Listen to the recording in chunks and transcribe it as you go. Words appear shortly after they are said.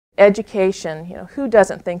Education, you know, who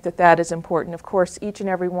doesn't think that that is important? Of course, each and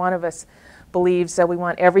every one of us believes that we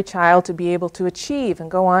want every child to be able to achieve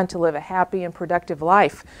and go on to live a happy and productive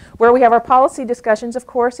life. Where we have our policy discussions, of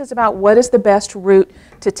course, is about what is the best route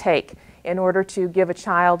to take in order to give a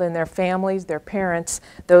child and their families, their parents,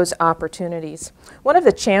 those opportunities. One of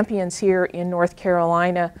the champions here in North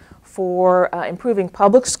Carolina for improving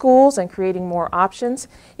public schools and creating more options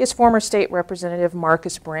is former State Representative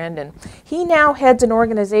Marcus Brandon. He now heads an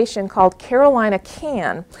organization called Carolina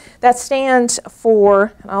CAN that stands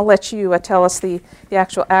for, and I'll let you tell us the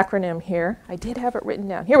actual acronym here. I did have it written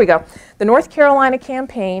down. Here we go. The North Carolina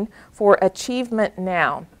Campaign for Achievement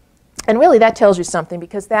Now. And really that tells you something,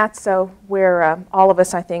 because that's where all of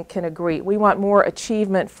us, I think, can agree. We want more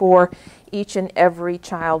achievement for each and every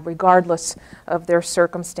child, regardless of their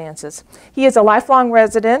circumstances. He is a lifelong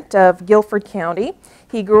resident of Guilford County.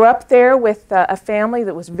 He grew up there with a family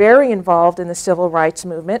that was very involved in the civil rights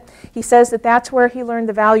movement. He says that that's where he learned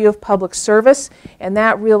the value of public service, and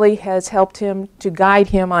that really has helped him to guide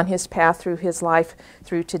him on his path through his life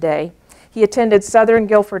through today. He attended Southern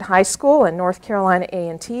Guilford High School and North Carolina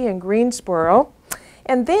A&T in Greensboro.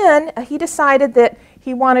 And then he decided that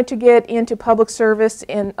he wanted to get into public service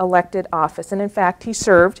in elected office. And in fact, he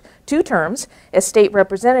served 2 terms as state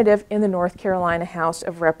representative in the North Carolina House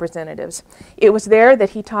of Representatives. It was there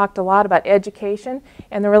that he talked a lot about education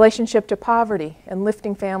and the relationship to poverty and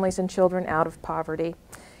lifting families and children out of poverty.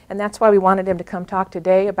 And that's why we wanted him to come talk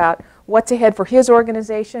today about what's ahead for his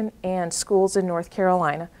organization and schools in North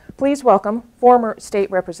Carolina. Please welcome former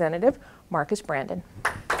State Representative Marcus Brandon.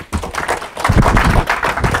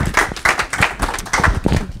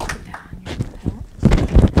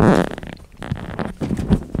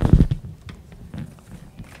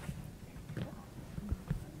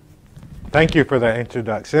 Thank you for that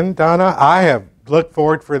introduction, Donna. I have looked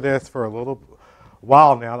forward for this for a little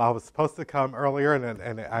while now. I was supposed to come earlier,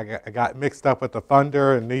 and I got mixed up with the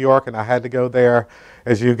Thunder in New York, and I had to go there.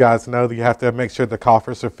 As you guys know, you have to make sure the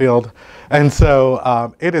coffers are filled. And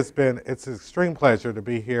so it's an extreme pleasure to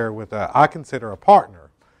be here with I consider a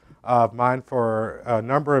partner of mine for a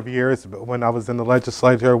number of years. When I was in the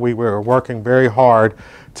legislature, we were working very hard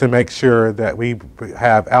to make sure that we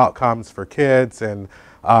have outcomes for kids. And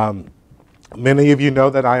many of you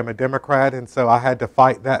know that I am a Democrat, and so I had to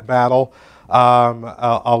fight that battle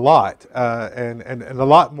a lot, and a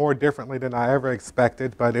lot more differently than I ever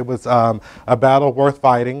expected, but it was a battle worth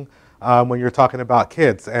fighting when you're talking about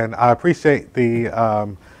kids. And I appreciate the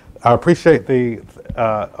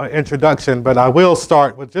introduction, but I will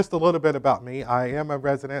start with just a little bit about me. I am a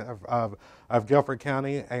resident of Guilford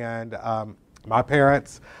County, and my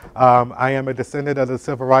parents, I am a descendant of the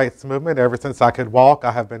civil rights movement. Ever since I could walk,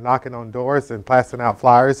 I have been knocking on doors and passing out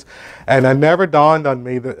flyers. And it never dawned on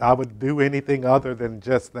me that I would do anything other than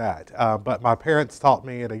just that. But my parents taught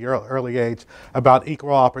me at an early age about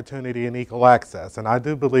equal opportunity and equal access. And I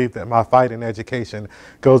do believe that my fight in education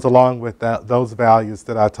goes along with those values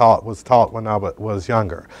that I was taught when I was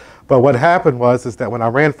younger. But what happened is that when I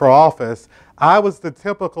ran for office, I was the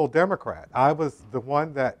typical Democrat. I was the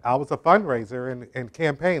one I was a fundraiser in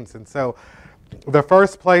campaigns. And so the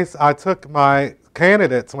first place I took my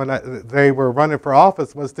candidates when they were running for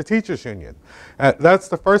office was the teachers union. That's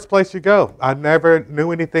the first place you go. I never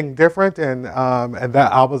knew anything different, and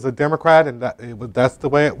that I was a Democrat, and that's the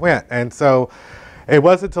way it went. And so it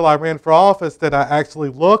wasn't until I ran for office that I actually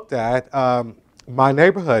looked at my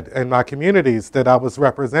neighborhood and my communities that I was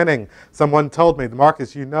representing. Someone told me,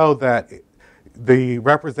 Marcus, you know that the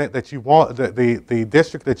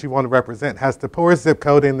district that you want to represent has the poorest zip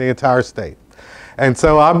code in the entire state. And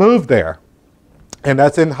so I moved there, and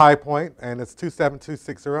that's in High Point, and it's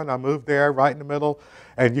 27260, and I moved there right in the middle.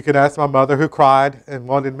 And you can ask my mother, who cried and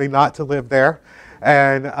wanted me not to live there.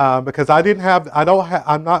 And because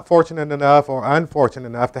I'm not fortunate enough or unfortunate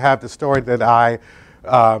enough to have the story that I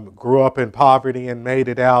grew up in poverty and made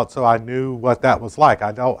it out, so I knew what that was like.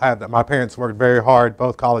 I don't have that. My parents worked very hard,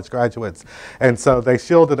 both college graduates, and so they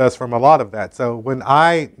shielded us from a lot of that. So when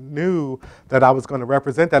I knew that I was going to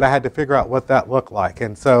represent that, I had to figure out what that looked like.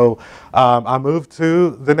 And so I moved to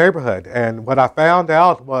the neighborhood, and what I found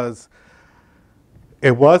out was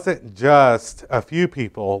it wasn't just a few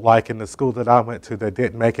people, like in the school that I went to, that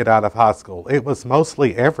didn't make it out of high school. It was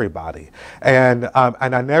mostly everybody. And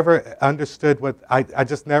I never understood I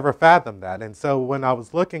just never fathomed that. And so when I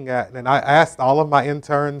was looking at, and I asked all of my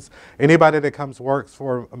interns, anybody that works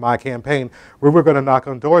for my campaign, we were going to knock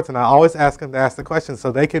on doors, and I always asked them to ask the question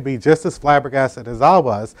so they could be just as flabbergasted as I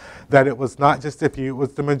was, that it was not just a few, it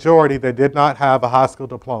was the majority that did not have a high school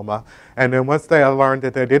diploma. And then once they learned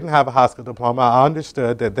that they didn't have a high school diploma, I understood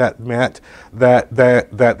understood that that meant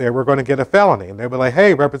that they were going to get a felony. And they were like,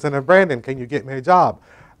 hey, Representative Brandon, can you get me a job?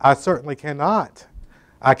 I certainly cannot.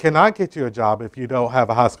 I cannot get you a job if you don't have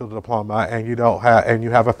a high school diploma and you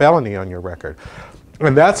have a felony on your record.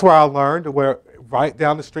 And that's where I learned, where right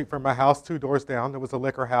down the street from my house, 2 doors down, there was a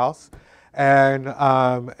liquor house. And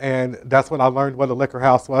that's when I learned what a liquor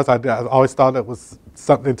house was. I always thought it was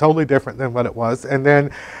something totally different than what it was. And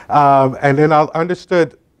then I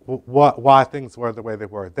understood why things were the way they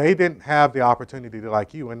were. They didn't have the opportunity to,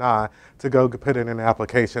 like you and I, to go put in an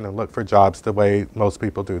application and look for jobs the way most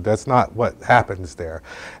people do. That's not what happens there.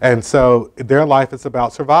 And so their life is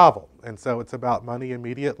about survival. And so it's about money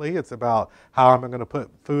immediately. It's about how am I going to put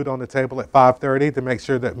food on the table at 5:30 to make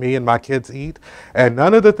sure that me and my kids eat. And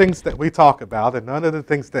none of the things that we talk about and none of the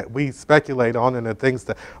things that we speculate on and the things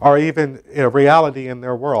that are even a reality in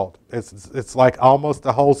their world. It's like almost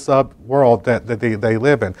a whole sub-world that they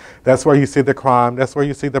live in. That's where you see the crime. That's where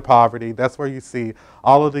you see the poverty. That's where you see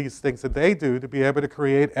all of these things that they do to be able to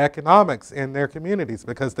create economics in their communities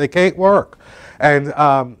because they can't work. And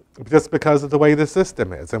just because of the way the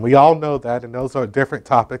system is. And we all know that, and those are different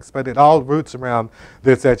topics, but it all roots around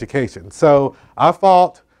this education. So I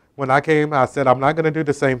fought when I came. I said, I'm not going to do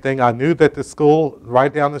the same thing. I knew that the school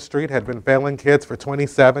right down the street had been failing kids for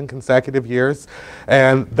 27 consecutive years,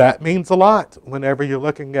 and that means a lot whenever you're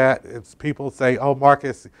looking at it's people say, oh,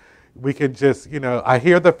 Marcus, we can just, I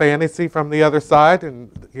hear the fantasy from the other side and,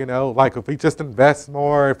 like if we just invest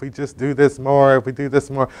more, if we just do this more, if we do this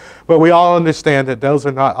more. But we all understand that those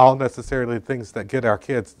are not all necessarily things that get our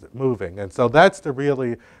kids moving. And so that's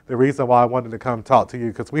really the reason why I wanted to come talk to you,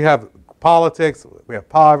 because we have politics, we have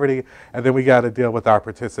poverty, and then we got to deal with our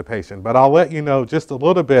participation. But I'll let you know just a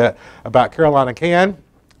little bit about Carolina Can.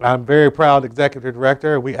 I'm very proud executive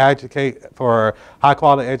director. We advocate for high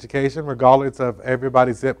quality education regardless of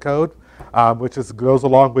everybody's zip code, which goes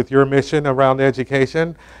along with your mission around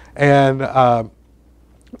education. And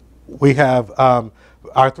we have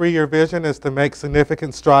our 3-year vision is to make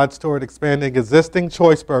significant strides toward expanding existing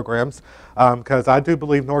choice programs, because I do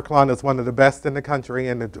believe North Carolina is one of the best in the country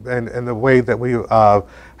in the way that we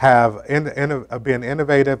have been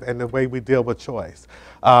innovative in the way we deal with choice.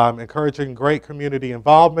 Encouraging great community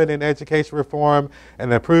involvement in education reform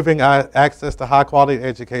and improving access to high quality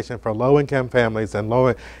education for low-income families and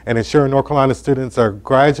ensuring North Carolina students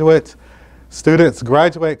graduate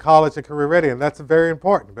college and career ready. And that's very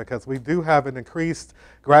important because we do have an increased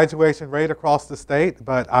graduation rate across the state,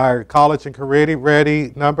 but our college and career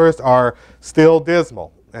ready numbers are still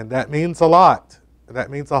dismal. And that means a lot. That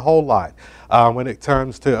means a whole lot when it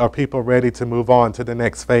comes to are people ready to move on to the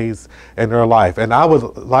next phase in their life. And I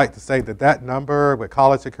would like to say that number with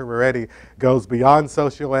college and career ready goes beyond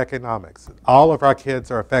socioeconomics. All of our kids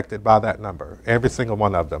are affected by that number, every single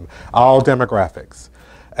one of them, all demographics.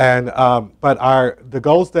 And but the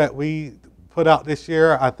goals that we put out this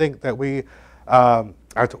year, I think that we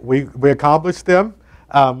accomplished them.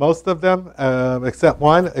 Most of them, except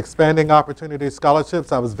one, expanding opportunity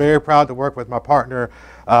scholarships. I was very proud to work with my partner,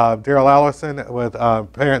 Daryl Allison, with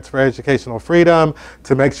Parents for Educational Freedom,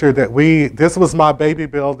 to make sure that this was my baby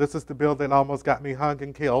bill. This is the bill that almost got me hung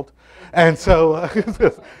and killed. And so,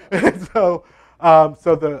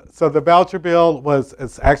 so the voucher bill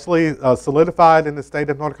is actually solidified in the state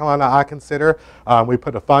of North Carolina, I consider. We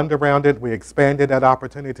put a fund around it. We expanded that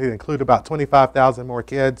opportunity to include about 25,000 more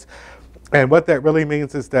kids. And what that really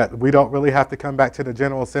means is that we don't really have to come back to the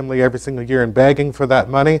General Assembly every single year and begging for that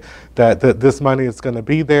money, that this money is going to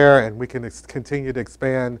be there, and we can continue to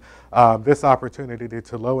expand this opportunity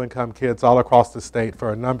to low-income kids all across the state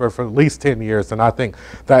for at least 10 years. And I think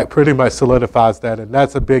that pretty much solidifies that. And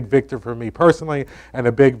that's a big victory for me personally and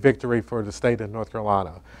a big victory for the state of North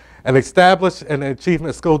Carolina. And establish an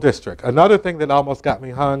achievement school district. Another thing that almost got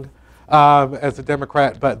me hung as a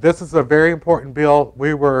Democrat, but this is a very important bill.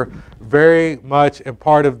 We were very much a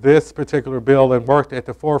part of this particular bill and worked at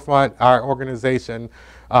the forefront. Our organization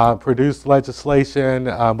produced legislation.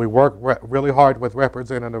 We worked really hard with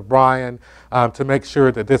Representative Bryan to make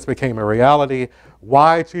sure that this became a reality.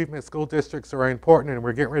 Why achievement school districts are important, and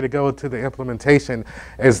we're getting ready to go into the implementation,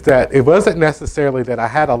 is that it wasn't necessarily that I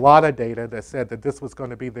had a lot of data that said that this was going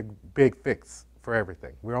to be the big fix for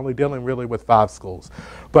everything. We're only dealing really with 5 schools.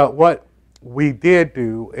 But what we did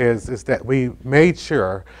do is that we made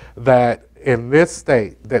sure that in this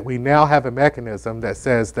state that we now have a mechanism that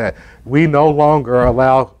says that we no longer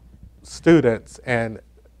allow students and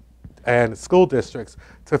school districts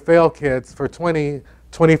to fail kids for 20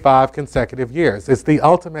 25 consecutive years. It's the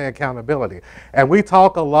ultimate accountability. And we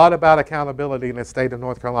talk a lot about accountability in the state of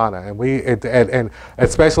North Carolina. And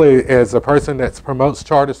especially as a person that promotes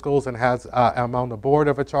charter schools and I'm on the board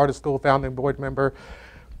of a charter school founding board member,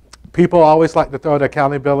 people always like to throw the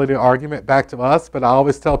accountability argument back to us, but I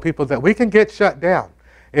always tell people that we can get shut down.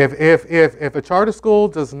 If a charter school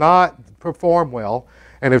does not perform well,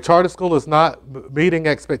 and if charter school is not meeting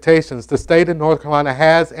expectations, the state of North Carolina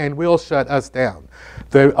has and will shut us down.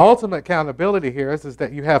 The ultimate accountability here is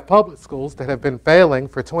that you have public schools that have been failing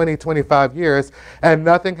for 20, 25 years, and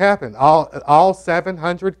nothing happened. All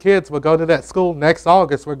 700 kids will go to that school next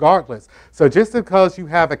August regardless. So just because you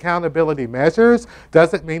have accountability measures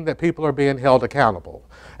doesn't mean that people are being held accountable.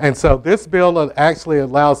 And so this bill actually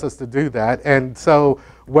allows us to do that. And so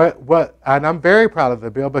and I'm very proud of the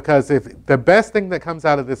bill, because the best thing that comes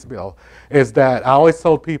out of this bill is that I always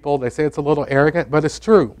told people, they say it's a little arrogant, but it's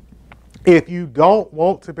true. If you don't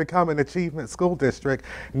want to become an achievement school district,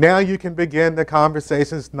 now you can begin the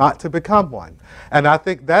conversations not to become one. And I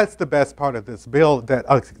think that's the best part of this bill,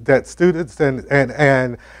 that students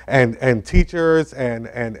and teachers and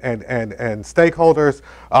stakeholders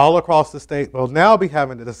all across the state will now be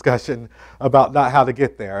having a discussion about not how to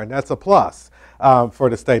get there, and that's a plus. For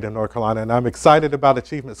the state of North Carolina. And I'm excited about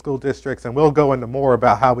achievement school districts, and we'll go into more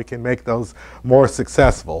about how we can make those more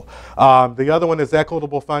successful. The other one is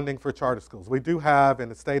equitable funding for charter schools. We do have in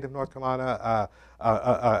the state of North Carolina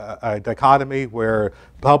a dichotomy where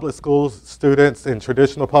public school students and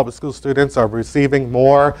traditional public school students are receiving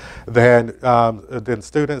more than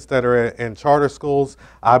students that are in charter schools.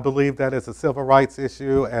 I believe that is a civil rights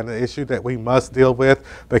issue and an issue that we must deal with,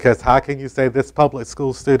 because how can you say this public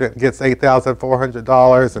school student gets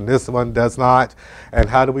 $8,400 and this one does not? And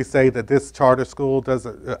how do we say that this charter school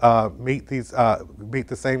doesn't meet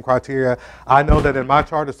the same criteria? I know that in my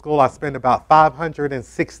charter school I spend about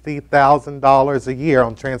 $560,000 a year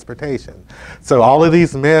on transportation. So all of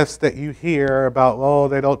these myths that you hear about, oh,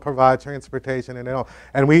 they don't provide transportation and they don't,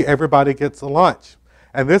 and everybody gets a lunch.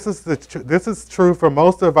 And this is true for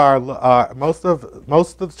most of most of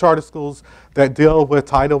the charter schools that deal with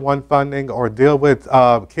Title I funding or deal with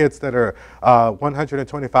kids that are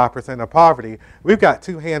 125% of poverty. We've got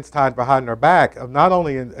two hands tied behind our back of not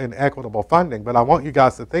only in equitable funding, but I want you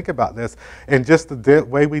guys to think about this in just the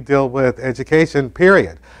way we deal with education,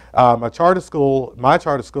 period. My charter school,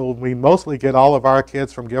 we mostly get all of our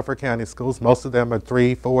kids from Guilford County schools. Most of them are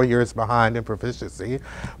 3-4 years behind in proficiency.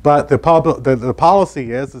 But the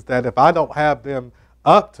policy is that if I don't have them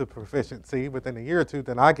up to proficiency within a year or two,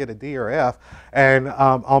 then I get a D or F and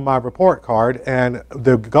on my report card. And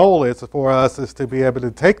the goal is for us is to be able to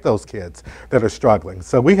take those kids that are struggling.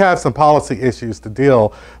 So we have some policy issues to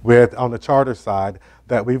deal with on the charter side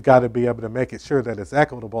that we've got to be able to make it sure that it's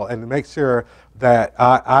equitable and to make sure that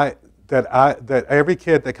that every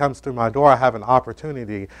kid that comes through my door, I have an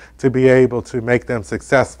opportunity to be able to make them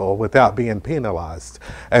successful without being penalized.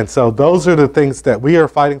 And so those are the things that we are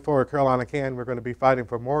fighting for at Carolina Can. We're going to be fighting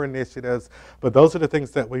for more initiatives, but those are the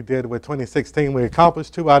things that we did with 2016. We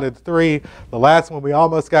accomplished 2 out of 3. The last one, we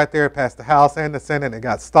almost got there, passed the House and the Senate. It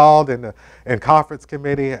got stalled in conference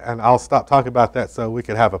committee, and I'll stop talking about that so we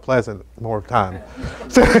could have a pleasant more time.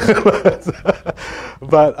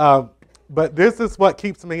 But this is what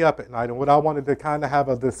keeps me up at night, and what I wanted to kind of have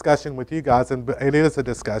a discussion with you guys, and it is a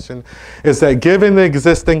discussion, is that given the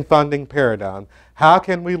existing funding paradigm, how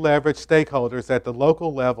can we leverage stakeholders at the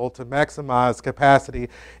local level to maximize capacity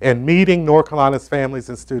in meeting North Carolina's families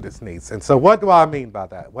and students' needs? And so what do I mean by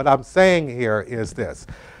that? What I'm saying here is this.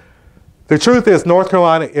 The truth is North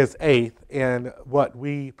Carolina is 8th in what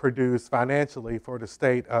we produce financially for the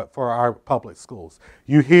state, for our public schools.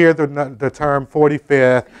 You hear the term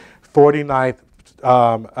 45th, 49th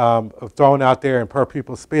thrown out there in per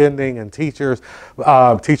pupil spending and teacher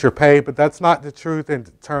pay, but that's not the truth in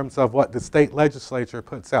terms of what the state legislature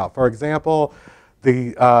puts out. For example,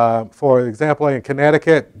 in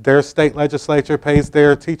Connecticut, their state legislature pays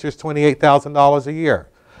their teachers $28,000 a year.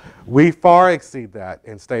 We far exceed that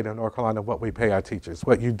in state of North Carolina what we pay our teachers.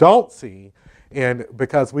 What you don't see,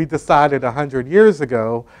 because we decided 100 years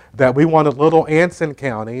ago that we wanted Little Anson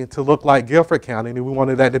County to look like Guilford County, and we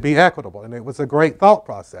wanted that to be equitable, and it was a great thought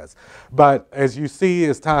process. But as you see,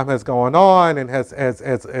 as time has gone on and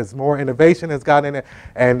as more innovation has gotten in it,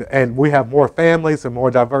 and we have more families and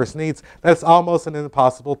more diverse needs, that's almost an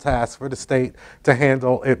impossible task for the state to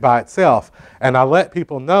handle it by itself. And I let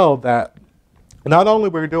people know that not only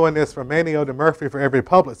we're doing this for Manio to Murphy for every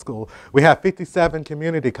public school, we have 57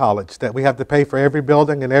 community college that we have to pay for every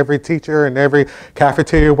building and every teacher and every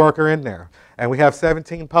cafeteria worker in there. And we have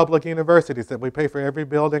 17 public universities that we pay for every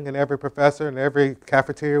building and every professor and every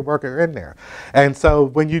cafeteria worker in there. And so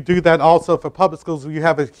when you do that also for public schools, you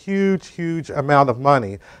have a huge, huge amount of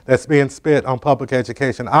money that's being spent on public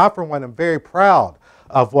education. I, for one, am very proud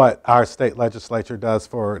of what our state legislature does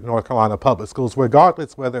for North Carolina public schools,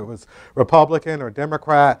 regardless whether it was Republican or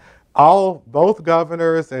Democrat. Both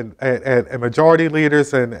governors and majority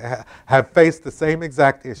leaders have faced the same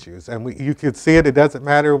exact issues. And you could see it. It doesn't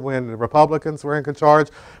matter when the Republicans were in charge.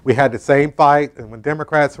 We had the same fight. And when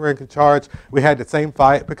Democrats were in charge, we had the same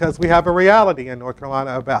fight because we have a reality in North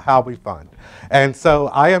Carolina about how we fund. And so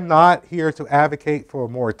I am not here to advocate for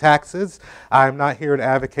more taxes. I am not here to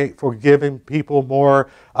advocate for giving people more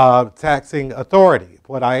taxing authority.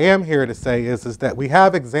 What I am here to say is that we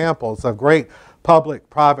have examples of great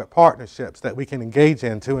public-private partnerships that we can engage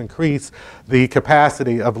in to increase the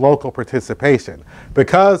capacity of local participation.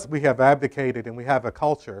 Because we have abdicated and we have a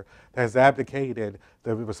culture that has abdicated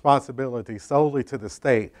the responsibility solely to the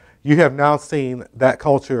state, you have now seen that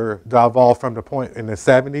culture devolve from the point in the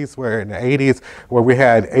 70s, where in the 80s, where we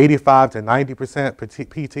had 85 to 90%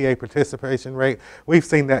 PTA participation rate. We've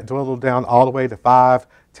seen that dwindle down all the way to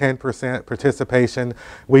 10% participation.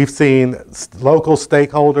 We've seen local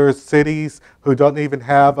stakeholders, cities who don't even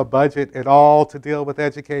have a budget at all to deal with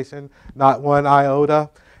education, not one iota,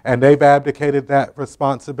 and they've abdicated that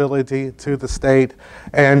responsibility to the state.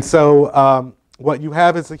 And so what you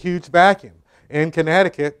have is a huge vacuum. In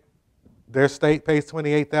Connecticut, their state pays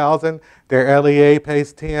 $28,000, their LEA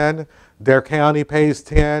pays $10,000, their county pays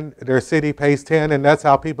 $10,000, their city pays $10,000, and that's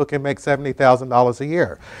how people can make $70,000 a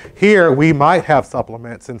year. Here, we might have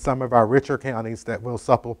supplements in some of our richer counties that will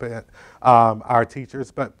supplement our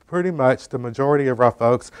teachers, but pretty much the majority of our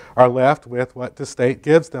folks are left with what the state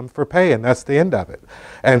gives them for pay, and that's the end of it.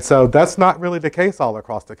 And so that's not really the case all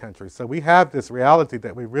across the country. So we have this reality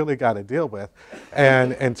that we really got to deal with,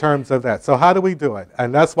 and in terms of that. So how do we do it?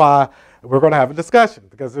 And that's why we're going to have a discussion,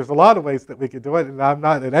 because there's a lot of ways that we could do it, and I'm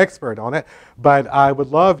not an expert on it, but I would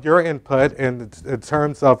love your input in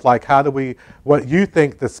terms of like what you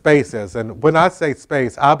think the space is. And when I say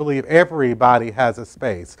space, I believe everybody has a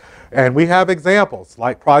space. And we have examples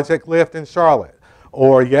like Project Lift in Charlotte,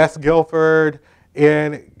 or Yes Guilford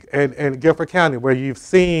in Guilford County, where you've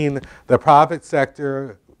seen the private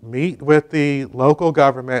sector meet with the local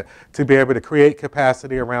government to be able to create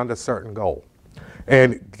capacity around a certain goal.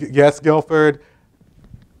 And Yes Guilford,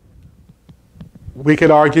 we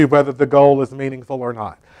could argue whether the goal is meaningful or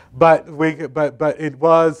not, but it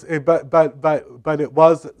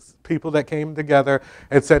was people that came together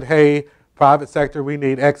and said, hey, private sector, we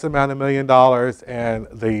need X amount of $1 million, and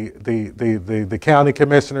the county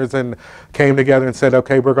commissioners came together and said,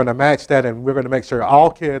 okay, we're going to match that, and we're going to make sure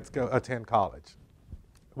all kids attend college,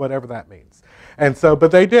 whatever that means. And so,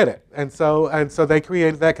 but they did it, and so they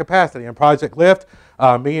created that capacity. And Project Lift,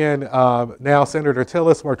 me and now Senator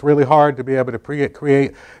Tillis worked really hard to be able to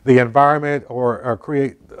create the environment or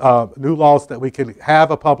create new laws that we could have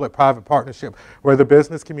a public-private partnership where the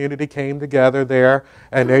business community came together there,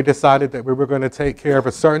 and they decided that we were going to take care of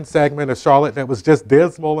a certain segment of Charlotte that was just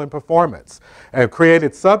dismal in performance, and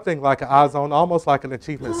created something like an I-zone, almost like an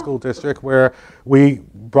achievement school district, where we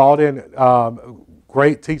brought in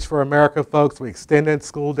great Teach for America folks. We extended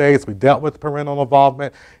school days. We dealt with parental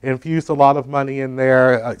involvement, infused a lot of money in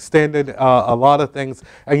there, extended a lot of things.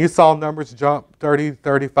 And you saw numbers jump 30,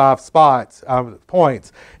 35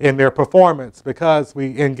 points in their performance because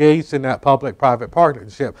we engaged in that public-private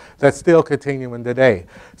partnership that's still continuing today.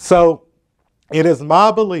 So it is my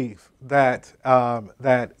belief that,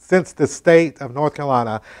 that since the state of North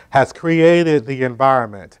Carolina has created the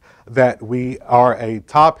environment that we are a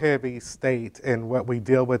top-heavy state in what we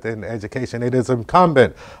deal with in education, it is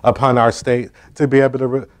incumbent upon our state to be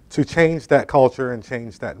able to change that culture and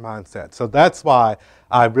change that mindset. So that's why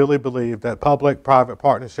I really believe that public-private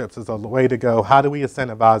partnerships is a way to go. How do we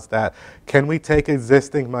incentivize that? Can we take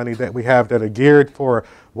existing money that we have that are geared for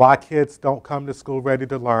why kids don't come to school ready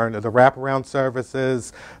to learn, the wraparound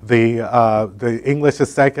services, the English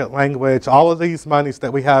as second language, all of these monies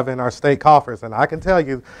that we have in our state coffers. And I can tell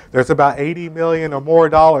you there's about $80 million or more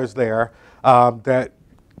there that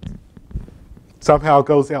somehow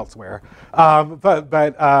goes elsewhere. But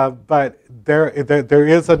there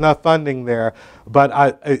is enough funding there.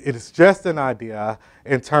 But it's just an idea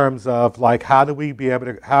in terms of like how we're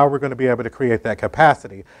going to be able to create that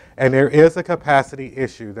capacity. And there is a capacity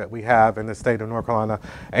issue that we have in the state of North Carolina.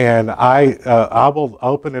 And I will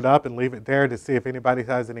open it up and leave it there to see if anybody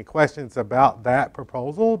has any questions about that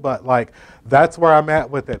proposal. But like that's where I'm at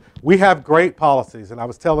with it. We have great policies, and I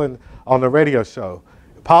was telling on the radio show,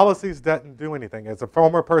 Policies doesn't do anything. As a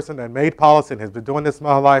former person that made policy and has been doing this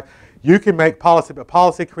my whole life, you can make policy, but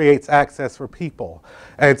policy creates access for people.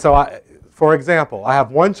 And so, for example, I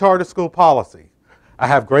have one charter school policy. I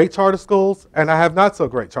have great charter schools and I have not so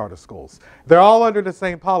great charter schools. They're all under the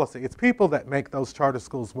same policy. It's people that make those charter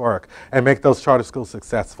schools work and make those charter schools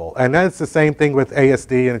successful. And that's the same thing with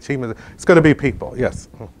ASD and achievement. It's going to be people, yes.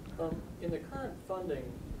 In the current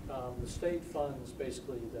funding, the state funds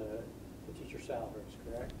basically the teacher salaries,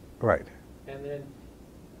 correct? Right. And then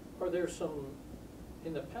are there some,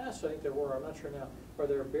 in the past I think there were, I'm not sure now, are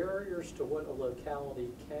there barriers to what a locality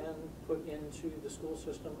can put into the school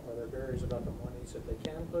system? Are there barriers about the monies that they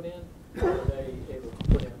can put in? Or are they able to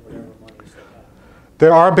put in whatever monies they have?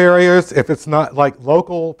 There are barriers if it's not like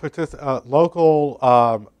local,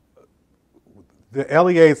 the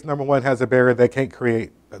LEA's number one has a barrier, they can't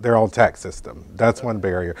create their own tax system. That's one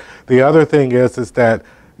barrier. The other thing is that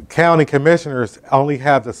county commissioners only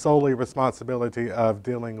have the solely responsibility of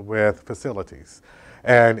dealing with facilities.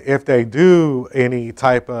 And if they do any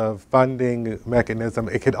type of funding mechanism,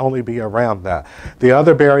 it could only be around that. The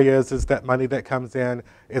other barrier is that money that comes in,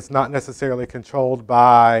 it's not necessarily controlled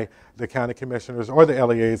by the county commissioners or the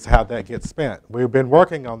LEAs how that gets spent. We've been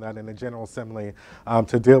working on that in the General Assembly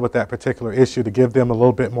to deal with that particular issue, to give them a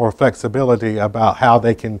little bit more flexibility about how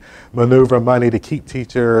they can maneuver money to keep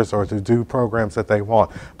teachers or to do programs that they want.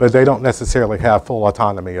 But they don't necessarily have full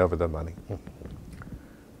autonomy over the money.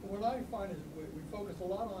 What I find is we focus a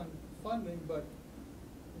lot on funding, but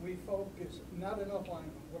we focus not enough on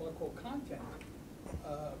what I call content.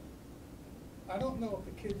 I don't know if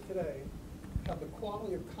the kids today have the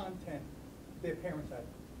quality of content their parents had.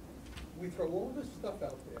 We throw all this stuff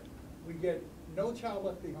out there. We get No Child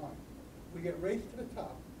Left Behind. We get Race to the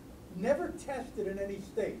Top. Never tested in any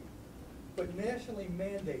state, but nationally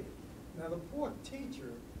mandated. Now the poor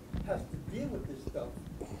teacher has to deal with this stuff,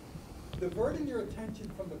 diverting your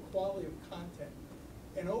attention from the quality of content.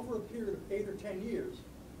 And over a period of 8 or 10 years,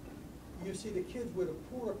 you see the kids with a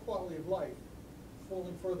poorer quality of life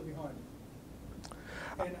falling further behind.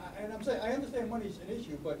 And I'm saying, I understand money's an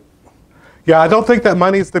issue, but... Yeah, I don't think that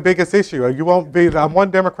money's the biggest issue. You won't be, I'm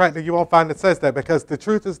one Democrat that you won't find that says that, because the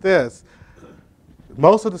truth is this: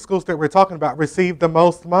 most of the schools that we're talking about receive the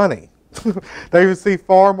most money. They receive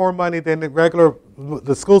far more money than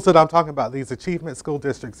the schools that I'm talking about, these achievement school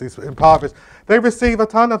districts, these impoverished, they receive a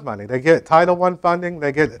ton of money. They get Title I funding,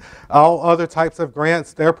 they get all other types of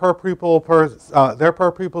grants. Their per pupil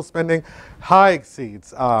spending high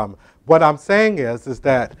exceeds. What I'm saying is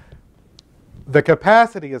that the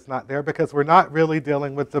capacity is not there because we're not really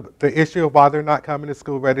dealing with the issue of why they're not coming to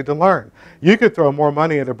school ready to learn. You could throw more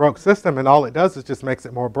money at a broke system and all it does is just makes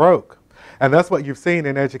it more broke. And that's what you've seen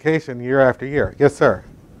in education year after year. Yes, sir.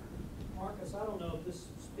 Marcus, I don't know if this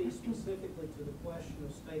speaks specifically to the question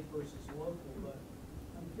of state versus local, but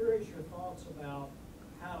I'm curious your thoughts about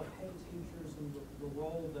how to pay teachers and the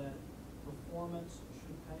role that performance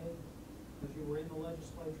should pay. Because you were in the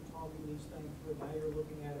legislature talking these things through, now you're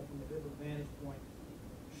looking at it from a different vantage point.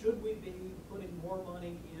 Should we be putting more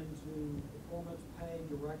money into performance pay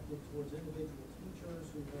directed towards individual teachers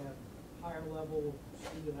who have higher level of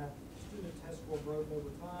student test score growth over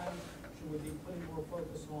time? Should we be putting more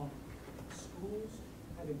focus on schools,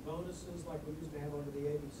 having bonuses like we used to have under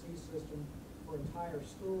the ABC system for entire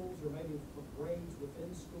schools, or maybe for grades within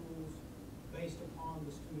schools based upon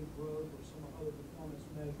the student growth or some other performance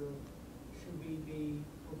measure? Should we be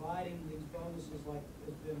providing these bonuses like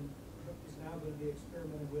is now going to be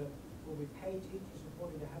experimented with, where we pay teachers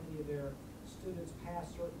according to how many of their students pass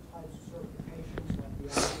certain types of certifications, like the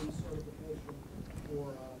IB certification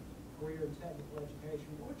for career and technical education?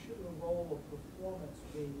 What should the role of performance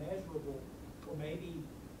be measurable, or maybe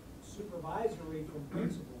supervisory from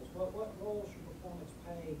principals? What role should performance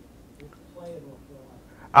play in North Carolina?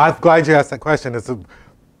 I'm glad you asked that question.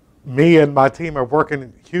 Me and my team are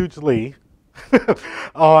working hugely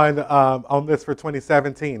on this for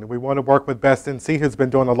 2017. We want to work with Best NC, who's been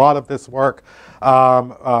doing a lot of this work,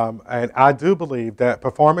 and I do believe that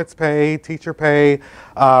performance pay, teacher pay,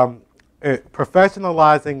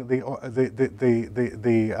 professionalizing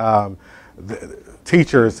the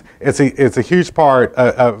teachers is a huge part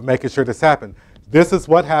of making sure this happens. This is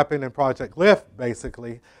what happened in Project Lift,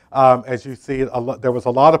 basically. As you see, there was a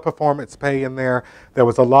lot of performance pay in there. There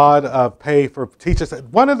was a lot of pay for teachers.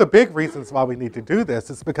 One of the big reasons why we need to do this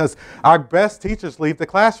is because our best teachers leave the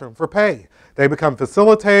classroom for pay. They become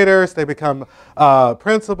facilitators, they become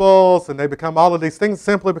principals, and they become all of these things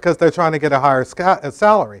simply because they're trying to get a higher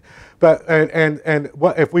salary. But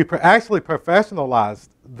what if we actually professionalized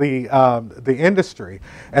the industry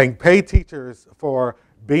and pay teachers for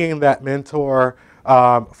being that mentor,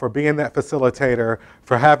 for being that facilitator,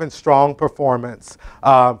 for having strong performance,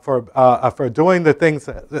 for doing the things.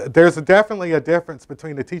 There's definitely a difference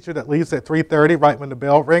between the teacher that leaves at 3:30 right when the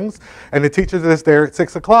bell rings and the teacher that's there at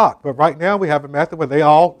 6 o'clock. But right now we have a method where they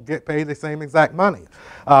all get paid the same exact money,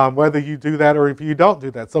 whether you do that or if you don't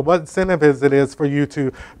do that. So what incentive is it for you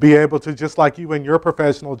to be able to, just like you in your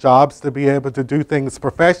professional jobs, to be able to do things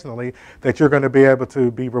professionally that you're going to be able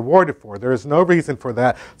to be rewarded for? There is no reason for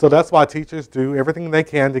that. So that's why teachers do everything they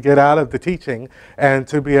can to get out of the teaching and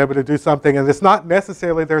to be able to do something. And it's not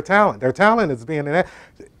necessarily their talent. Their talent is being an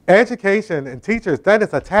education, and teachers, that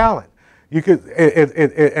is a talent. You could,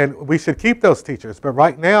 and we should keep those teachers. But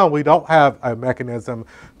right now, we don't have a mechanism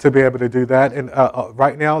to be able to do that. And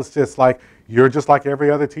right now, it's just like, you're just like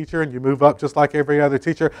every other teacher, and you move up just like every other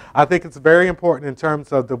teacher. I think it's very important in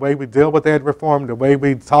terms of the way we deal with ed reform, the way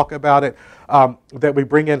we talk about it, that we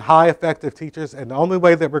bring in high effective teachers. And the only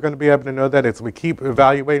way that we're going to be able to know that is we keep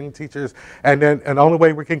evaluating teachers. And the only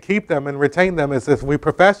way we can keep them and retain them is if we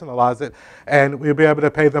professionalize it, and we'll be able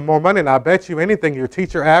to pay them more money. And I bet you anything, your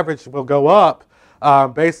teacher average will go up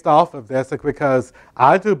based off of this, because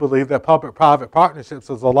I do believe that public-private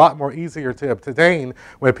partnerships is a lot more easier to obtain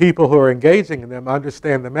when people who are engaging in them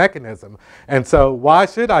understand the mechanism. And so why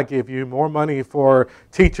should I give you more money for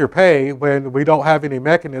teacher pay when we don't have any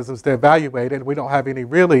mechanisms to evaluate it, and we don't have any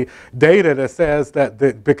really data that says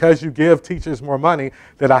that because you give teachers more money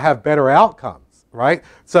that I have better outcomes, right?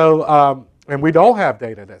 So and we don't have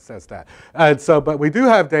data that says that. And so, but we do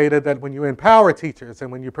have data that when you empower teachers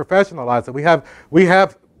and when you professionalize it, we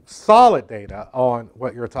have solid data on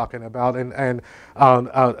what you're talking about, and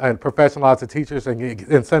professionalize the teachers and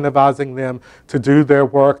incentivizing them to do their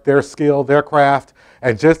work, their skill, their craft.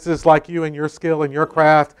 And just as like you and your skill and your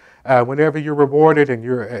craft, whenever you're rewarded and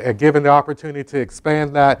you're given the opportunity to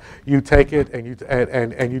expand that, you take it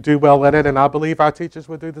and you do well at it. And I believe our teachers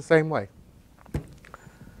would do the same way.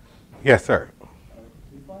 Yes, sir. Do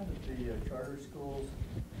you find that the charter schools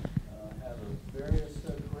have a various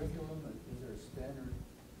curriculum? Is there a standard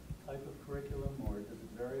type of curriculum, or does it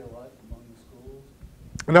vary a lot among the schools?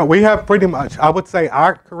 No, we have pretty much, I would say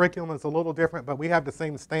our curriculum is a little different, but we have the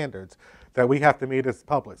same standards that we have to meet as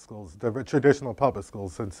public schools, the traditional public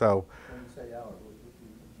schools. And so, When you say ours,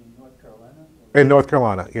 in North Carolina? In North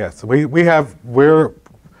Carolina, yes.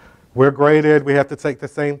 We're graded, we have to take the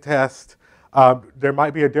same test. There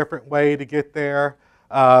might be a different way to get there,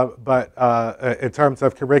 but in terms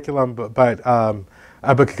of curriculum, but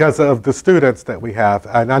because of the students that we have.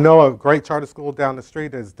 And I know a great charter school down the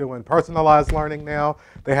street is doing personalized learning now.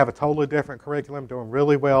 They have a totally different curriculum, doing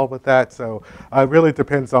really well with that. So it really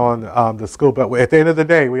depends on the school. But at the end of the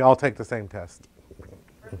day, we all take the same test.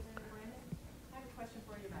 Representative Brandon, I have a question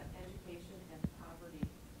for you about education and poverty.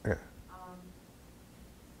 Yeah.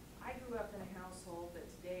 I grew up in a household that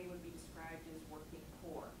today would be described as working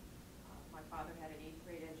poor. My father had an 8th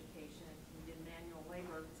grade education. He did manual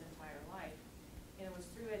labor his entire life. And it was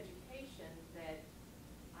through education that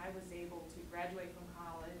I was able to graduate from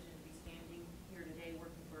college and be standing here today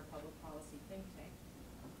working for a public policy think tank.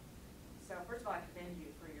 So first of all, I commend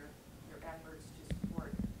you for your efforts to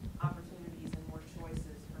support opportunities and more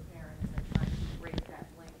choices for parents and trying to break that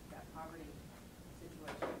link, that poverty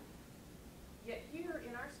situation. Yet here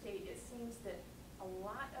in our state, it seems that a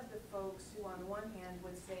lot of the folks who on the one hand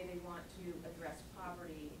would say they want to address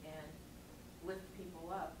poverty and lift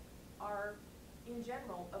people up are in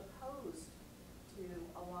general opposed to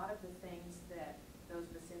a lot of the things that those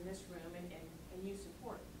of us in this room and you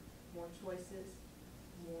support. More choices,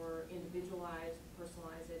 more individualized,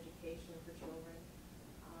 personalized education for children.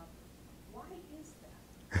 Why is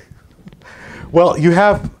that? Well, you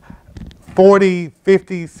have 40,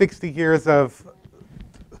 50, 60 years of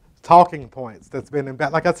talking points that's been in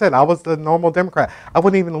like I said, I was the normal Democrat. I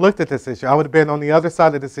wouldn't even looked at this issue. I would have been on the other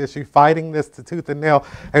side of this issue, fighting this to tooth and nail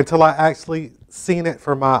until I actually seen it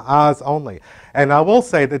for my eyes only. And I will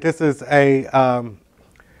say that this is a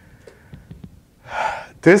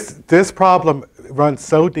this problem runs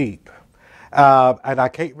so deep. And I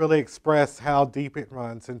can't really express how deep it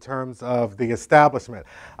runs in terms of the establishment.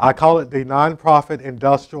 I call it the nonprofit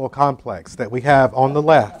industrial complex that we have on the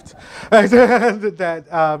left.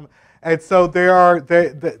 And so there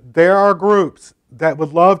are groups that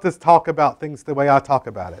would love to talk about things the way I talk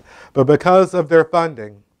about it. But because of their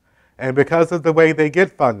funding and because of the way they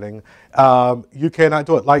get funding, you cannot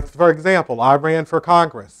do it. Like, for example, I ran for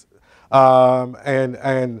Congress.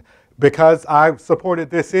 And because I supported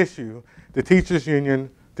this issue, the teachers union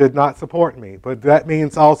did not support me. But that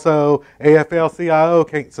means also AFL-CIO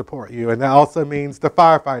can't support you. And that also means the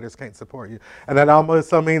firefighters can't support you. And that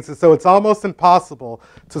also means that, so it's almost impossible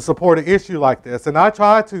to support an issue like this. And I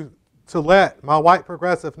try to let my white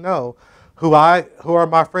progressive know who are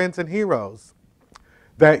my friends and heroes,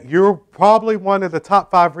 that you're probably one of the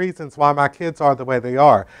top 5 reasons why my kids are the way they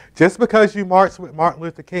are. Just because you marched with Martin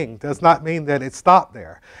Luther King does not mean that it stopped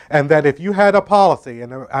there. And that if you had a policy,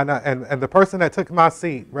 and the person that took my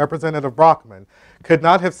seat, Representative Brockman, could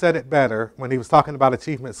not have said it better when he was talking about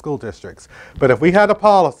achievement school districts. But if we had a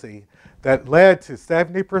policy that led to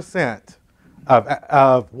 70%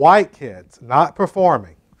 of white kids not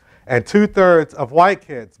performing, and 2/3 of white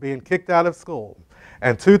kids being kicked out of school,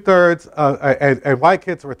 and 2/3 and white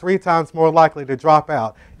kids were 3 times more likely to drop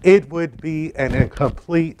out, it would be a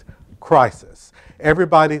complete crisis.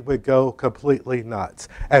 Everybody would go completely nuts.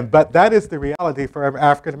 But that is the reality for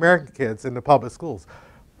African American kids in the public schools.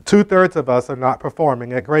 2/3 of us are not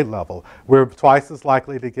performing at grade level. We're twice as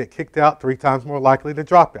likely to get kicked out, 3 times more likely to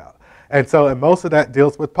drop out. And most of that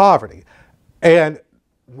deals with poverty. And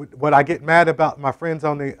what I get mad about my friends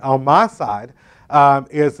on my side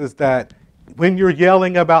is that when you're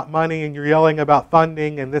yelling about money and you're yelling about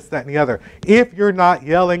funding and this, that, and the other, if you're not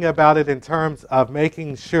yelling about it in terms of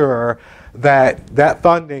making sure that that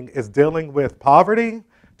funding is dealing with poverty,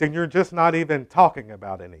 then you're just not even talking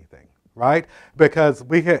about anything, right? Because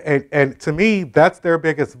and to me, that's their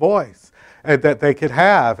biggest voice that they could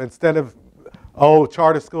have instead of, oh,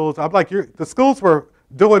 charter schools. I'm like, the schools were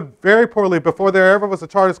doing very poorly before there ever was a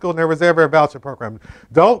charter school and there was ever a voucher program.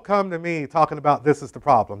 Don't come to me talking about this is the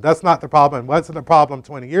problem. That's not the problem. It wasn't the problem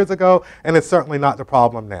 20 years ago, and it's certainly not the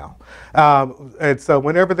problem now. And so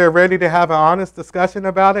whenever they're ready to have an honest discussion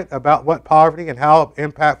about it, about what poverty and how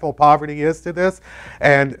impactful poverty is to this,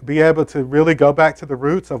 and be able to really go back to the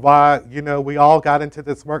roots of why, we all got into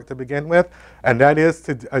this work to begin with, and that is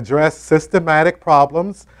to address systematic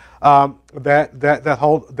problems that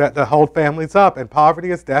hold families up, and poverty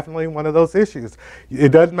is definitely one of those issues.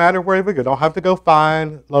 It doesn't matter where we go. Don't have to go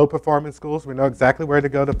find low-performing schools. We know exactly where to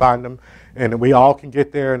go to find them, and we all can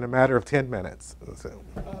get there in a matter of 10 minutes. So.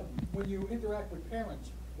 When you interact with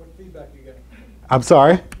parents, what feedback you get? I'm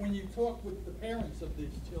sorry? When you talk with the parents of these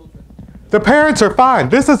children. The parents are fine.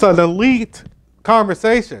 This is an elite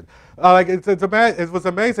conversation. It was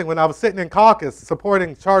amazing when I was sitting in caucus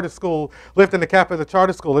supporting charter school, lifting the cap of the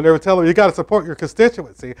charter school, and they were telling me, you got to support your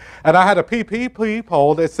constituency. And I had a PPP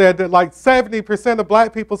poll that said that like 70% of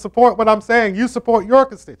black people support what I'm saying. You support your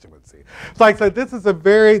constituency. So this is a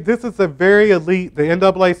very elite, the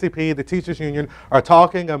NAACP, the teachers union are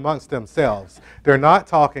talking amongst themselves. They're not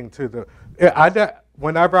talking to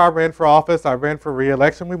whenever I ran for office, I ran for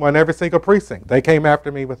re-election, we won every single precinct. They came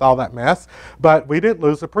after me with all that mess, but we didn't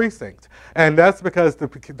lose a precinct. And that's because the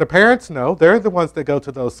parents know. They're the ones that go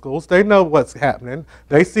to those schools. They know what's happening.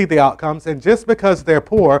 They see the outcomes. And just because they're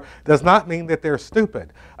poor does not mean that they're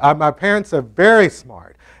stupid. My parents are very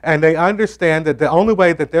smart. And they understand that the only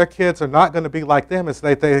way that their kids are not going to be like them is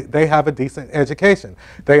that they have a decent education.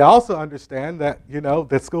 They also understand that,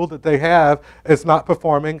 the school that they have is not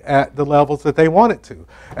performing at the levels that they want it to.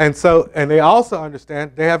 And they also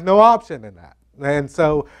understand they have no option in that. And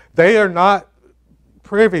so they are not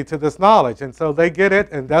privy to this knowledge, and so they get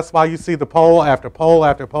it, and that's why you see the poll after poll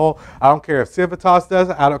after poll. I don't care if Civitas does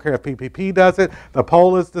it, I don't care if PPP does it, the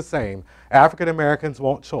poll is the same. African Americans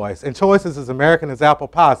want choice, and choice is as American as apple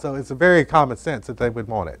pie, so it's a very common sense that they would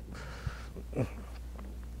want it.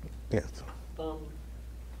 Yes.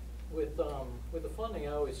 With the funding,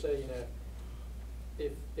 I always say,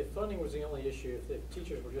 if funding was the only issue, if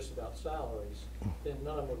teachers were just about salaries, then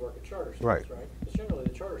none of them would work at charter schools, right? Because generally the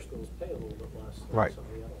charter schools pay a little bit less than some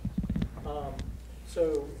of the other ones.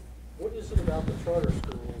 So what is it about the charter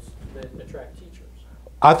schools that attract teachers?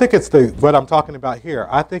 I think it's what I'm talking about here.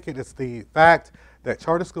 I think it is the fact that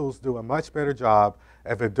charter schools do a much better job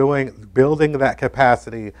of building that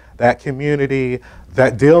capacity, that community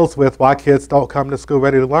that deals with why kids don't come to school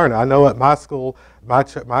ready to learn. I know at my school, my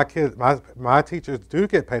teachers do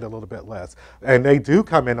get paid a little bit less, and they do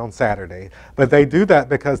come in on Saturday, but they do that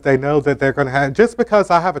because they know that they're going to have, just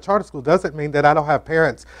because I have a charter school doesn't mean that I don't have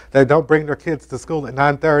parents that don't bring their kids to school at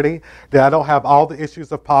 9:30, that I don't have all the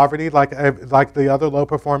issues of poverty like the other low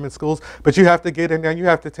performing schools, but you have to get in there and you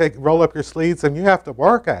have to roll up your sleeves and you have to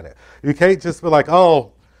work at it. You can't just be like,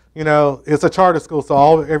 oh, you know, it's a charter school,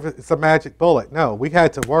 so it's a magic bullet. No, we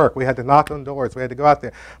had to work. We had to knock on doors. We had to go out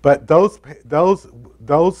there. But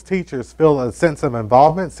those teachers feel a sense of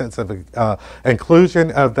involvement, sense of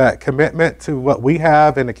inclusion, of that commitment to what we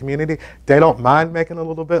have in the community. They don't mind making a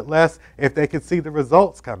little bit less if they can see the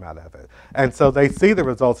results come out of it. And so they see the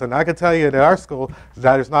results. And I can tell you at our school,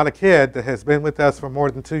 there's not a kid that has been with us for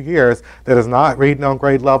more than 2 years that is not reading on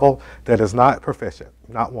grade level, that is not proficient.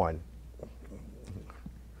 Not one.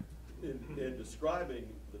 In describing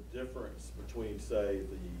the difference between, say,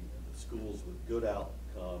 the schools with good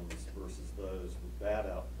outcomes versus those with bad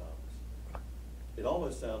outcomes, it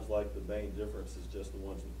almost sounds like the main difference is just the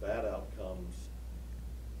ones with bad outcomes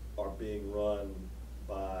are being run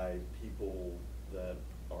by people that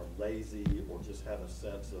are lazy or just have a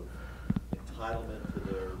sense of entitlement to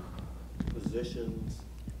their positions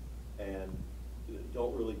and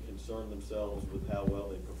don't really concern themselves with how well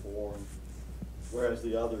they perform, whereas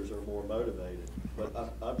the others are more motivated.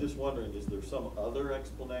 But I'm just wondering, is there some other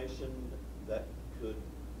explanation that could...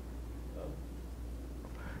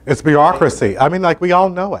 It's bureaucracy. I mean, like, we all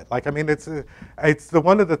know it. Like, I mean, it's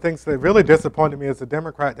one of the things that really disappointed me as a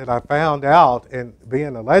Democrat that I found out in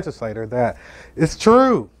being a legislator, that it's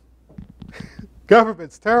true.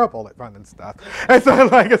 Government's terrible at running stuff, and so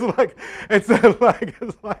that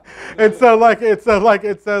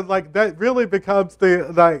really becomes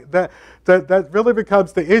the that really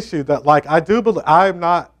becomes the issue. That, like, I do believe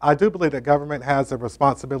that government has a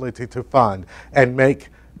responsibility to fund and make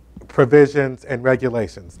provisions and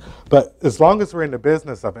regulations, but as long as we're in the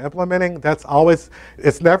business of implementing,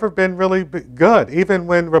 it's never been really good. Even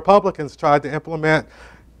when Republicans tried to implement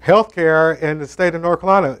healthcare in the state of North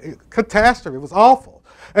Carolina, catastrophe. It was awful.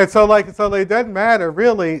 And so it doesn't matter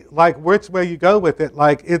really, like, which way you go with it.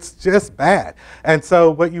 Like, it's just bad. And so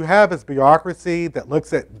what you have is bureaucracy that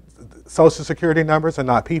looks at Social Security numbers and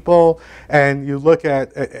not people. And you look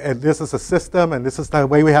at, and this is a system, and this is the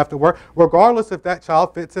way we have to work, regardless if that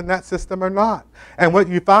child fits in that system or not. And what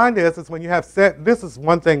you find is when you have this is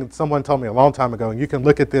one thing someone told me a long time ago, and you can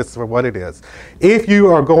look at this for what it is. If you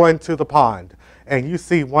are going to the pond and you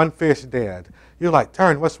see one fish dead, you're like,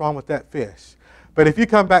 Turn, what's wrong with that fish? But if you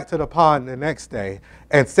come back to the pond the next day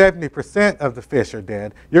and 70% of the fish are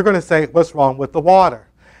dead, you're going to say, what's wrong with the water?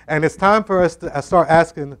 And it's time for us to start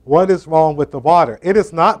asking, what is wrong with the water? It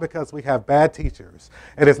is not because we have bad teachers.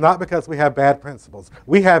 It is not because we have bad principals.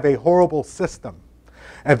 We have a horrible system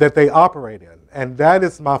and that they operate in. And that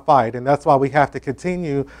is my fight. And that's why we have to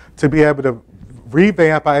continue to be able to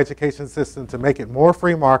revamp our education system to make it more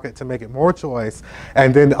free market, to make it more choice.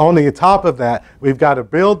 And then on the top of that, we've got to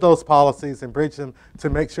build those policies and bridge them to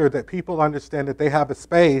make sure that people understand that they have a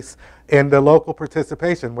space in the local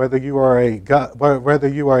participation, whether you are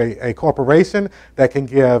a corporation that can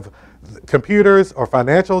give computers or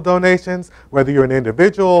financial donations, whether you're an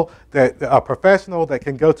individual, a professional that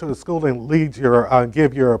can go to the school and lead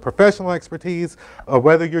give your professional expertise, or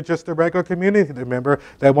whether you're just a regular community member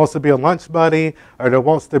that wants to be a lunch buddy or that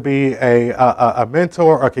wants to be a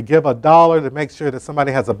mentor or could give $1 to make sure that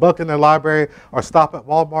somebody has a book in their library, or stop at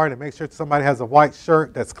Walmart and make sure somebody has a white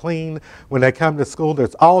shirt that's clean when they come to school.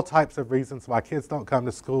 There's all types of reasons why kids don't come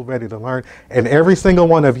to school ready to learn, and every single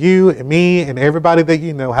one of you and me and everybody that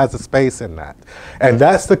you know has a space in that. And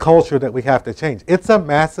that's the culture that we have to change. It's a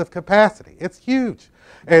massive capacity. It's huge.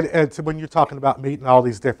 And so when you're talking about meeting all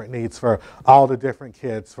these different needs for all the different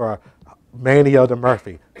kids, for Manio to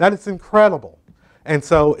Murphy, that is incredible. And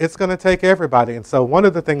so it's going to take everybody. And so one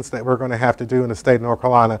of the things that we're going to have to do in the state of North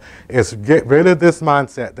Carolina is get rid of this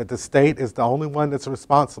mindset that the state is the only one that's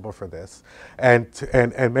responsible for this, and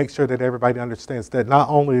make sure that everybody understands that not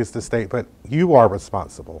only is the state, but you are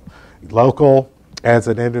responsible. Local, as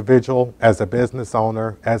an individual, as a business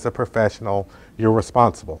owner, as a professional, you're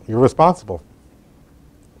responsible. You're responsible.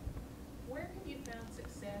 Where have you found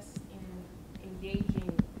success in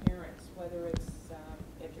engaging parents, whether it's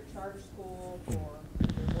at your charter school or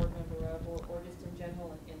your board member of, or just in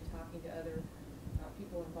general in talking to other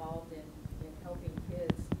people involved in helping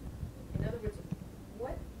kids? In other words,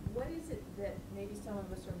 what is it that maybe some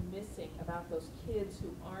of us are missing about those kids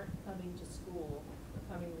who aren't coming to school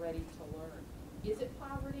or coming ready to learn? Is it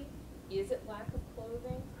poverty? Is it lack of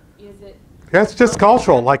clothing? Is it... That's just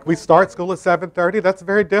cultural. Like, we start school at 7:30. That's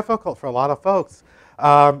very difficult for a lot of folks.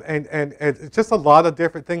 And it's just a lot of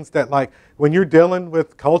different things that, like, when you're dealing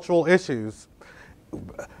with cultural issues,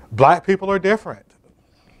 black people are different.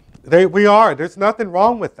 We are. There's nothing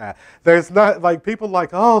wrong with that. There's not, like, people like,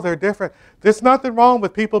 oh, they're different. There's nothing wrong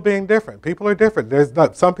with people being different. People are different. There's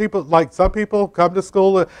not, some people come to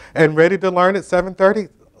school and ready to learn at 7:30.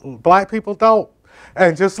 Black people don't.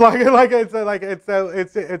 And just it's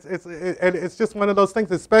just one of those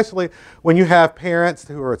things, especially when you have parents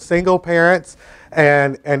who are single parents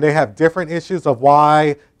and they have different issues of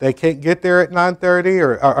why they can't get there at 9:30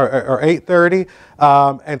 or 8:30.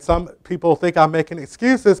 And some people think I'm making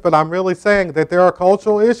excuses, but I'm really saying that there are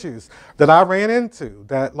cultural issues that I ran into,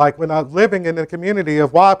 that like when I was living in the community,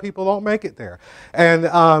 of why people don't make it there. And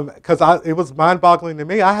because it was mind-boggling to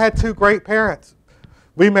me. I had two great parents.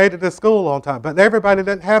 We made it to school on time, but everybody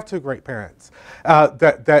didn't have two great parents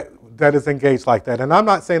that is engaged like that. And I'm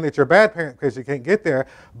not saying that you're a bad parent because you can't get there,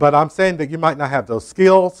 but I'm saying that you might not have those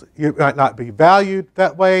skills. You might not be valued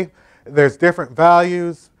that way. There's different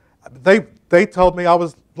values. They told me I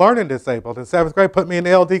was learning disabled in 7th grade, put me in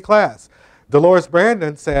the LD class. Dolores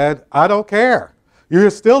Brandon said, I don't care. You're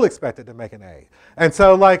still expected to make an A. And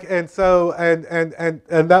so and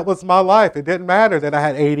that was my life. It didn't matter that I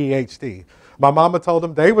had ADHD. My mama told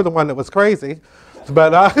them they were the one that was crazy,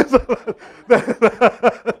 but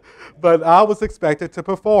but I was expected to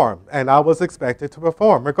perform, and I was expected to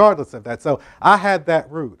perform regardless of that. So I had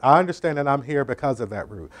that root. I understand that I'm here because of that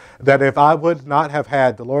root. That if I would not have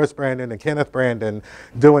had Dolores Brandon and Kenneth Brandon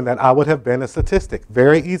doing that, I would have been a statistic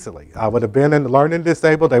very easily. I would have been in learning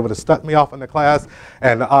disabled. They would have stuck me off in the class,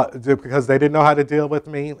 and because they didn't know how to deal with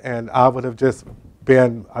me, and I would have just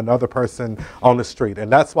been another person on the street.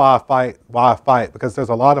 And that's why I fight, because there's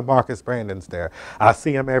a lot of Marcus Brandons there. I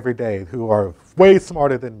see them every day who are way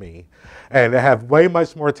smarter than me, and they have way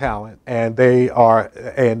much more talent, and their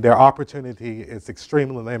opportunity is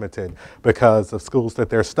extremely limited because of schools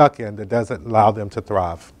that they're stuck in that doesn't allow them to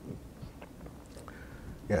thrive.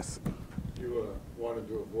 Yes? You wanted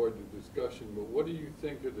to avoid the discussion, but what do you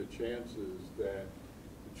think are the chances that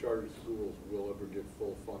the charter schools will ever get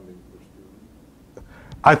full funding for students?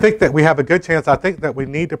 I think that we have a good chance. I think that we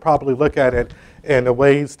need to probably look at it in the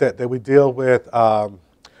ways that we deal with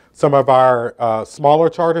some of our smaller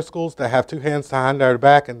charter schools that have two hands behind their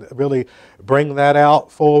back, and really bring that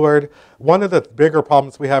out forward. One of the bigger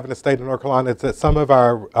problems we have in the state of North Carolina is that some of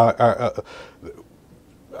our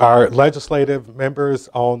legislative members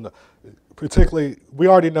particularly, we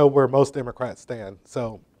already know where most Democrats stand.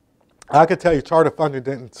 So I could tell you charter funding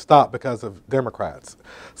didn't stop because of Democrats.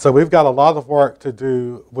 So we've got a lot of work to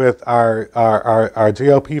do with our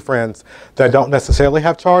GOP friends that don't necessarily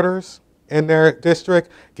have charters in their district,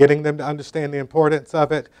 getting them to understand the importance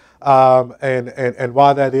of it, and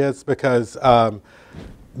why that is, because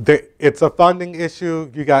it's a funding issue.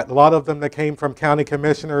 You got a lot of them that came from county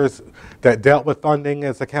commissioners that dealt with funding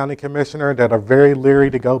as a county commissioner that are very leery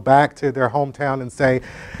to go back to their hometown and say,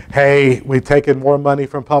 hey, we've taken more money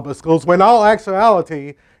from public schools. When in all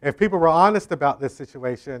actuality, if people were honest about this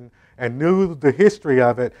situation and knew the history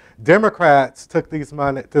of it, Democrats took this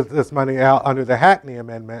money out under the Hackney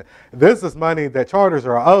Amendment. This is money that charters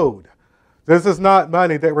are owed. This is not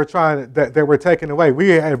money that we're taking away.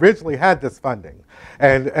 We originally had this funding,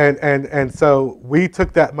 and so we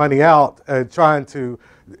took that money out, trying to,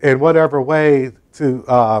 in whatever way,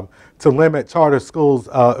 to limit charter schools'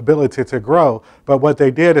 ability to grow. But what they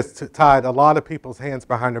did is tied a lot of people's hands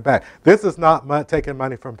behind their back. This is not taking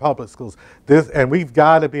money from public schools. And we've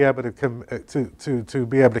got to be able to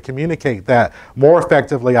be able to communicate that more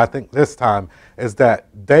effectively. I think this time is that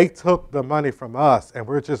they took the money from us, and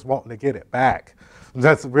we're just wanting to get it back.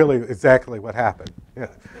 That's really exactly what happened. Yeah.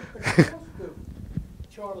 The cost of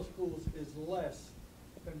charter schools is less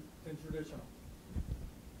than traditional.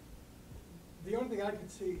 The only thing I can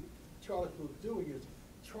see charter schools doing is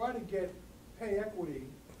try to get pay equity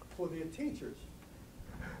for their teachers.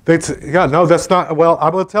 That's not. Well, I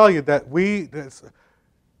will tell you that we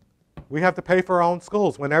have to pay for our own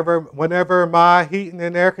schools. Whenever my heating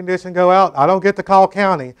and air conditioning go out, I don't get to call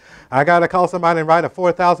county. I got to call somebody and write a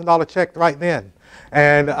 $4,000 check right then.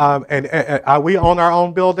 And we own our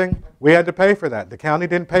own building. We had to pay for that. The county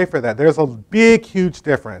didn't pay for that. There's a big, huge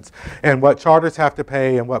difference in what charters have to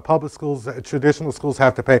pay and what public schools, traditional schools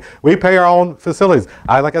have to pay. We pay our own facilities.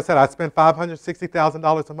 Like I said, I spend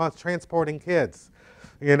 $560,000 a month transporting kids.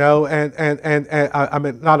 You know, and I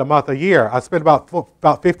mean, not a month, a year. I spend about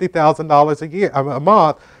 $50,000 a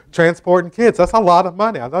month transporting kids. That's a lot of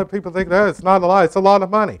money. I know people think that it's not a lot. It's a lot of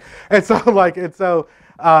money. And so,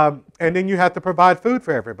 and then you have to provide food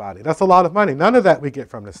for everybody. That's a lot of money. None of that we get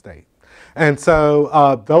from the state. And so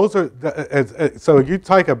so you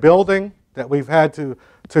take a building that we had to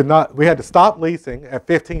stop leasing at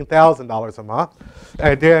 $15,000 a month,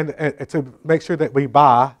 and then to make sure that we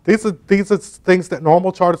buy. These are things that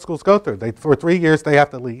normal charter schools go through. For 3 years they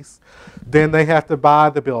have to lease, then they have to buy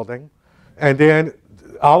the building, and then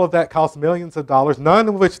all of that costs millions of dollars, none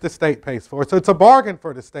of which the state pays for. So it's a bargain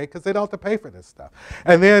for the state because they don't have to pay for this stuff.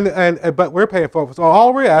 And then, but we're paying for it. So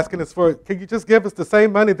all we're asking is for, can you just give us the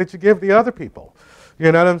same money that you give the other people?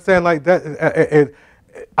 You know what I'm saying? Like that.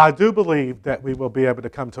 I do believe that we will be able to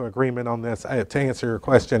come to agreement on this, to answer your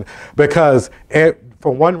question, because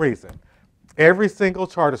for one reason, every single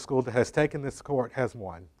charter school that has taken this court has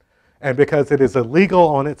won, and because it is illegal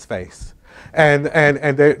on its face.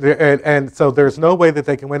 And so there's no way that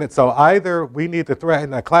they can win it. So either we need to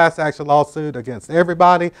threaten a class action lawsuit against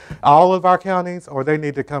everybody, all of our counties, or they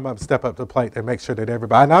need to come up, step up to the plate and make sure that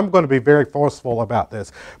everybody, and I'm going to be very forceful about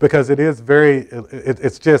this because it is very,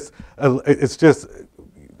 it's just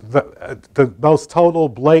the most total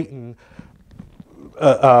blatant,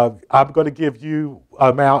 I'm going to give you an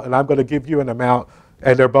amount and I'm going to give you an amount,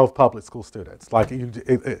 and they're both public school students. Like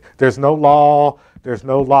there's no law, there's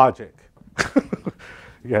no logic.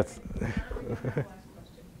 Yes.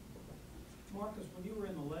 Marcus, when you were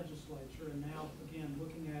in the legislature and now, again,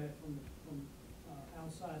 looking at it from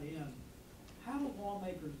outside in, how do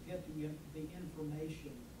lawmakers get the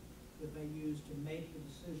information that they use to make the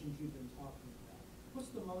decisions you've been talking about? What's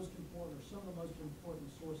the most important, or some of the most important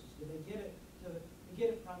sources? Do they get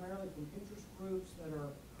it primarily from interest groups that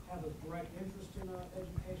have a direct interest in an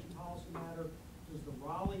education policy matter? Does the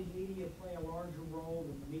Raleigh media play a larger role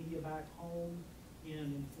than the media back home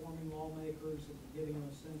in informing lawmakers and giving them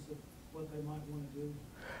a sense of what they might want to do?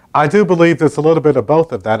 I do believe there's a little bit of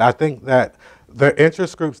both of that. I think that the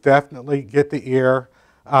interest groups definitely get the ear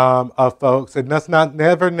of folks, and that's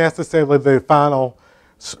never necessarily the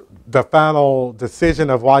final decision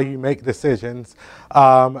of why you make decisions.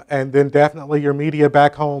 And then definitely your media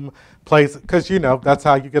back home plays, because that's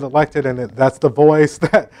how you get elected, and that's the voice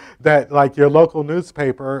that like your local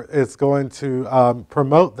newspaper is going to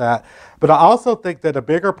promote that. But I also think that a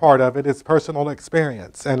bigger part of it is personal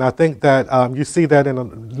experience. And I think that you see that in a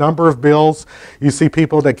number of bills. You see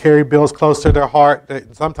people that carry bills close to their heart.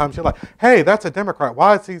 That sometimes you're like, hey, that's a Democrat.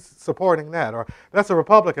 Why is he supporting that? Or that's a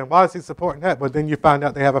Republican. Why is he supporting that? But then you find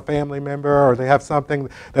out they have a family member or they have something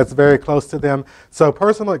that's very close to them. So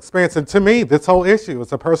personal experience. And to me, this whole issue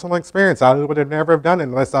is a personal experience. I would have never have done it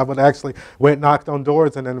unless I would actually knocked on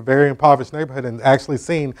doors in a very impoverished neighborhood and actually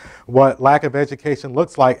seen what lack of education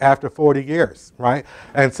looks like after 40 years, right?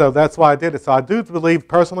 And so that's why I did it. So I do believe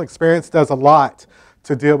personal experience does a lot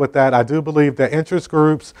to deal with that. I do believe that interest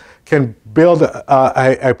groups can build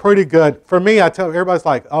a pretty good, for me, I tell everybody's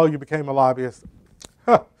like, oh, you became a lobbyist.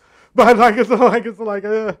 But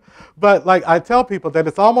but I tell people that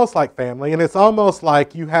it's almost like family, and it's almost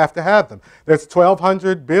like you have to have them. There's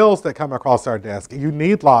 1,200 bills that come across our desk. You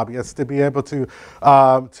need lobbyists to be able to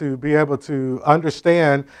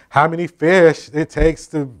understand how many fish it takes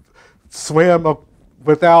to swim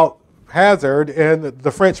without hazard in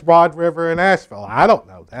the French Broad River in Asheville. I don't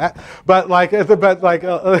know that, but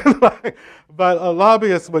but a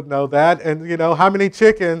lobbyist would know that. And how many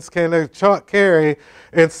chickens can a truck carry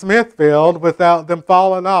in Smithfield without them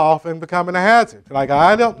falling off and becoming a hazard?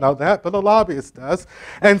 I don't know that, but a lobbyist does.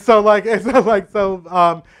 And so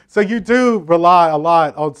so you do rely a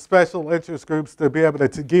lot on special interest groups to be able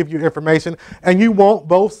to give you information, and you want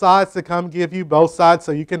both sides to come give you both sides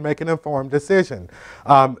so you can make an informed decision.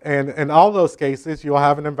 And in all those cases, you'll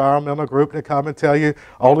have an environmental group to come and tell you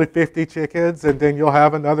only 50 chickens, and then you'll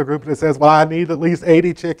have another group that says, well, I need at least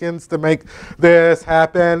 80 chickens to make this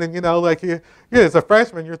happen. And as a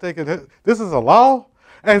freshman, you're thinking, this is a law?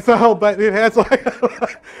 And so, but it has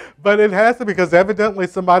but it has to, because evidently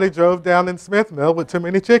somebody drove down in Smithville with too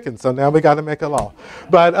many chickens. So now we got to make a law.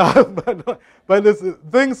 But it's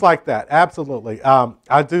things like that. Absolutely.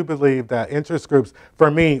 I do believe that interest groups,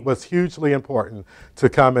 for me, was hugely important to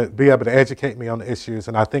come and be able to educate me on the issues.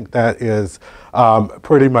 And I think that is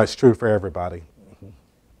pretty much true for everybody.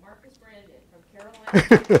 Marcus Brandon from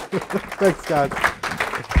Carolina. Thanks, guys.